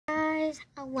guys,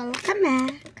 welcome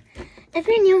back. If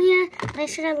you're new here, make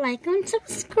sure to like and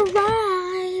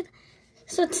subscribe.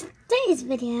 So today's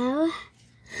video,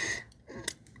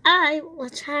 I will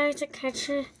try to catch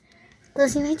her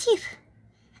losing my teeth.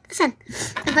 Listen,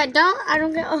 if I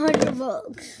don't get 100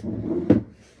 bucks. And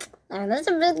that's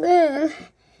a big thing.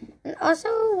 And also,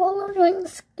 while I'm doing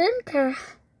skincare,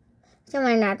 so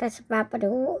why not? That's about to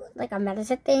do like a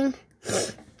medicine thing.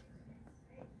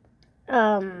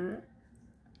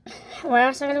 Where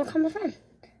else am I gonna become a friend?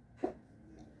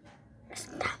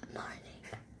 Stop morning.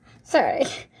 Sorry.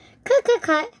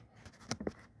 Cut.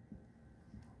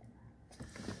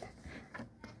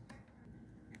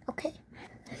 Okay.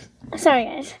 Sorry,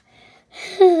 guys.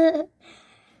 We're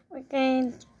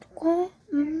going to go.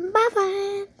 Bye,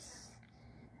 friends.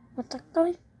 What I'm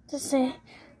going to say?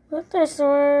 What the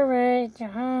story?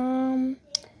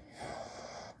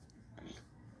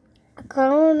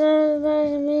 Call the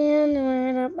man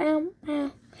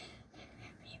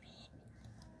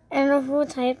and a full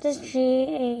type the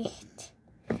G8.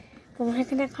 But we're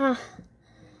gonna call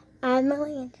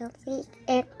Emily and Chelsea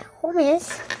at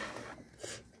Thomas.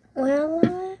 Well,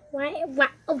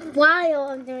 while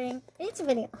I'm doing this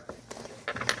video.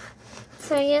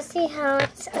 So you'll see how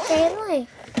it's a day in life.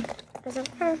 Because of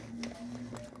her.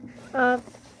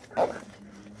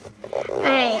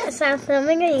 Alright, so I'm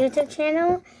filming a YouTube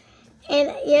channel.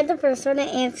 And you're the first one to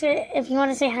answer. If you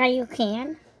want to say hi, you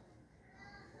can.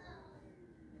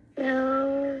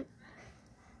 No.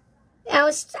 I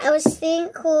was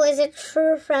thinking, who is a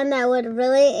true friend that would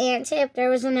really answer if there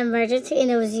was an emergency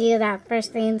and it was you that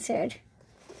first answered.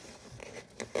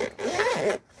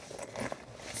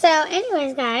 So,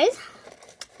 anyways, guys,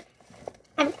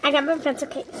 I got my pencil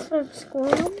case from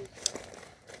school,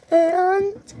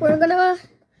 and we're gonna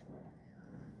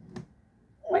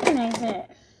organize it.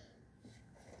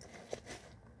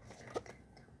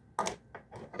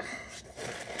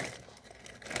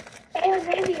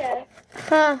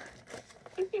 Huh.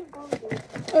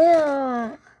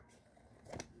 Ew.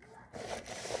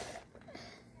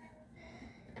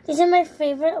 These are my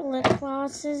favorite lip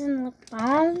glosses and lip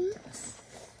balms.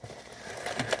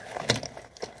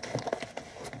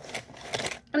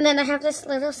 And then I have this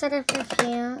little set of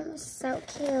perfumes. So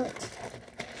cute.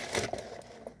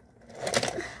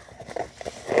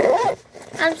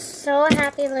 I'm so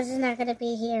happy Liz is not going to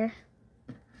be here.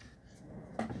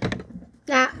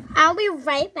 Now, I'll be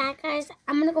right back, guys.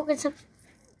 I'm going to go get some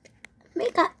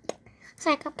makeup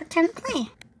so I can pretend to play.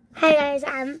 Hey, guys,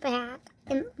 I'm back.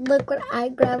 And look what I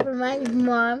grabbed from my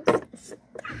mom's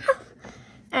stuff.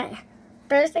 Alright,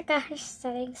 first I got her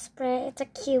setting spray. It's a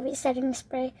Kiwi setting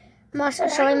spray. I'm also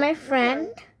showing my friend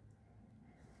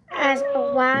as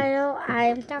while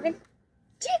I'm talking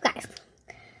to you guys.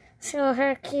 So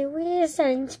her Kiwi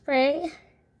setting spray.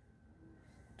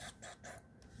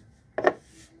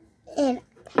 And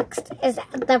next is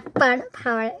the fun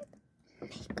part.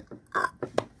 Makeup.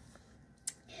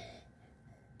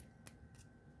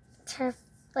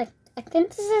 Like, I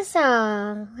think this is,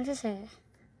 what is it?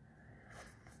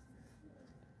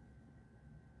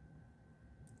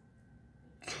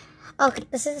 Okay,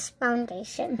 this is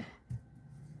foundation.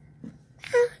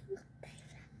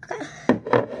 Okay.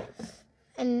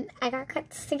 And I got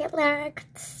concealer.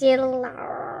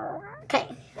 Okay.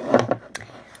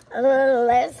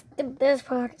 Let's get this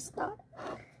part started.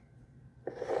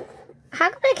 How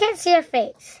come I can't see your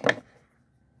face?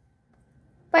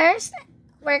 First,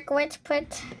 we're going to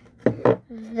put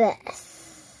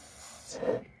this.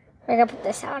 We're going to put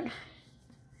this on.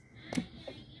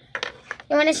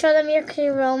 You want to show them your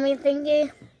Kuromi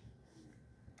thingy?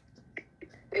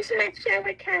 This is my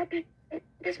shower cap.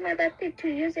 This is my lefty to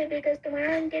use it because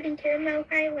tomorrow I'm getting caramel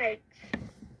highlights.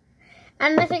 I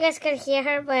don't know if you guys could hear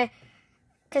her, but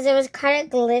because it was kind of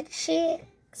glitchy,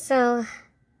 so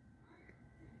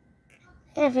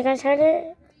yeah, if you guys heard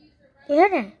it, you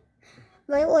heard it.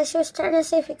 But what she was trying to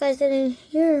say, if you guys didn't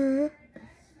hear,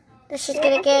 that she's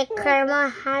gonna get caramel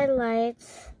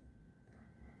highlights,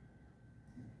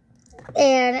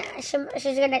 and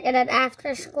she's gonna get it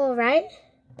after school, right?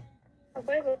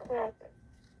 5 o'clock.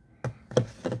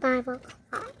 5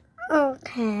 o'clock.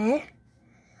 Okay.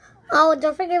 Oh,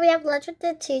 don't forget we have lunch with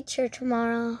the teacher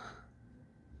tomorrow.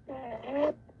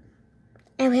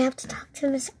 And we have to talk to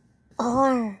Miss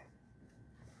R.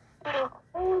 Oh,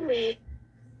 holy.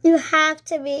 You have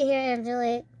to be here,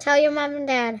 Angelique. Tell your mom and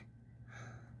dad.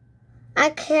 I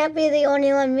can't be the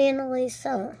only one being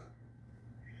Elisa.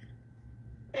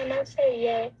 I must say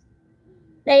yes.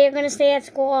 That you're going to stay at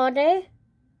school all day?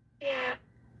 Yeah.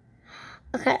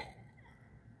 Okay.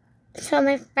 So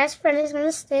my best friend is going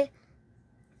to stay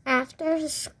after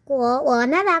school. Well,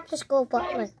 not after school,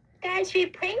 but like Guys, we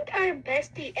pranked our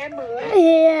bestie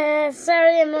Emily. Yeah,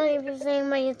 sorry Emily for saying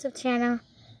my YouTube channel.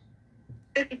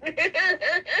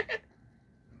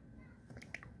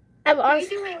 I'm Can also you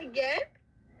do it again?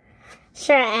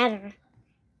 sure add her.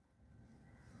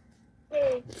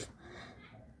 Wait.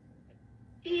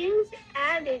 She is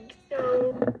added,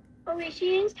 so... Oh, wait,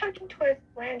 she is talking to her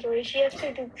friends, or she has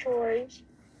to do chores.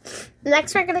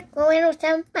 Next, we're gonna go in with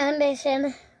some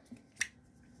foundation.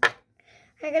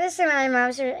 I'm gonna see my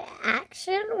mom's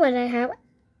reaction when I have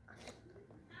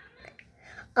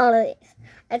all of these.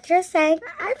 I'm just saying,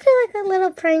 I feel like a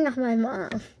little prank on my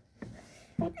mom.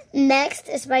 Next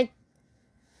is my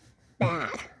dad.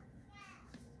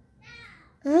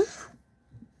 Huh?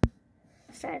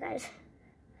 Sorry, guys.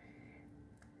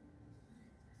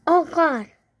 Oh, God.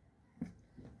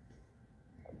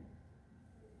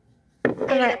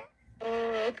 Alright.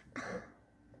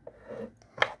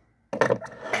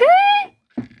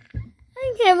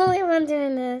 I can't believe I'm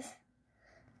doing this.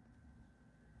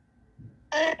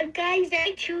 Guys,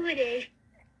 I cheated.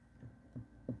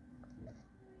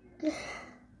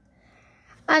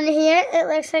 On here, it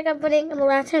looks like I'm putting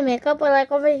lots of makeup, but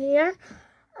like over here,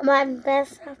 my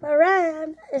best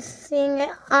friend is seeing it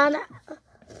on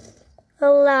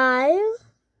live.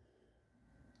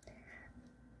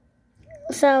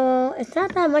 So it's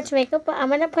not that much makeup, but I'm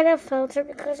gonna put a filter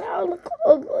because I'll look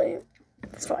ugly.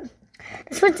 This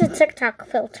one's a TikTok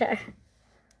filter.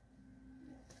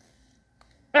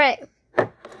 Alright.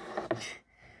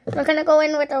 We're gonna go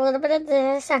in with a little bit of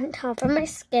this on top of my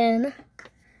skin.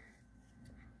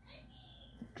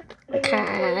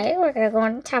 Okay, we're gonna go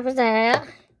on top of that.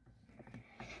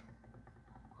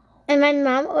 And my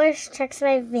mom always checks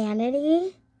my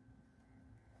vanity.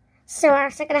 So I'm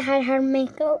also gonna hide her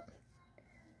makeup.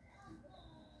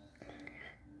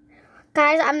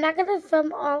 Guys, I'm not gonna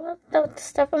film all of the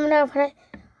stuff I'm gonna put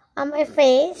on my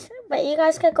face, but you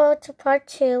guys could go to part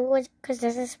 2, because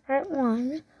this is part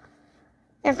 1,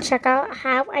 and check out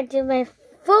how I do my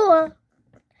full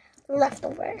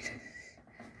leftovers.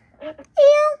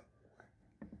 Ew.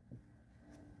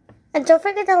 And don't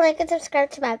forget to like and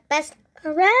subscribe to my best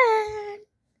friend.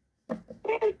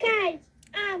 Hey, guys,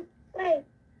 wait.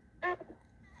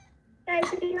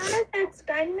 Guys, if you want to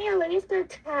subscribe me, at least to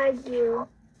tag you.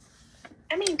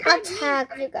 I'll tag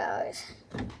you guys.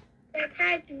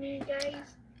 Tag me,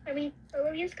 guys.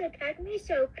 Olivia's gonna tag me,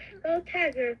 so go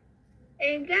tag her.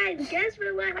 And guys, guess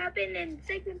what happened in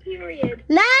second period?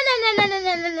 No.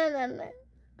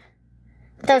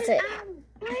 That's it.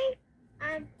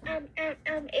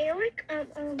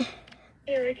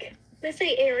 Eric. Let's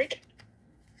say Eric.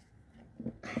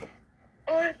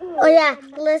 Or who? Oh yeah,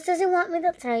 Liz doesn't want me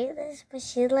to tell you this, but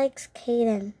she likes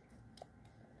Kaden.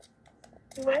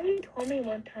 You already told me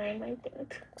one time, I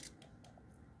think.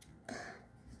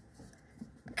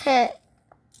 Okay.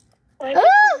 Why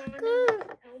Oh, did you good.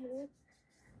 not tell me?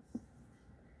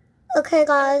 Okay,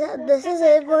 guys, this is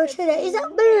it for today's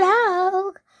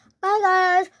vlog. Bye,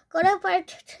 guys. Go to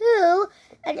part 2,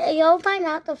 and you'll find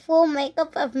out the full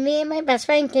makeup of me and my best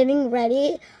friend getting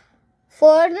ready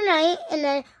for the night, and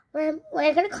then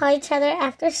we're gonna call each other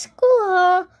after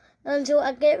school until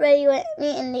I get ready with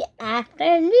me in the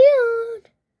afternoon.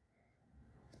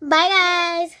 Bye,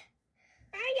 guys.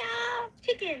 Bye, y'all.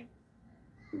 Chicken.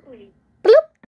 Booty.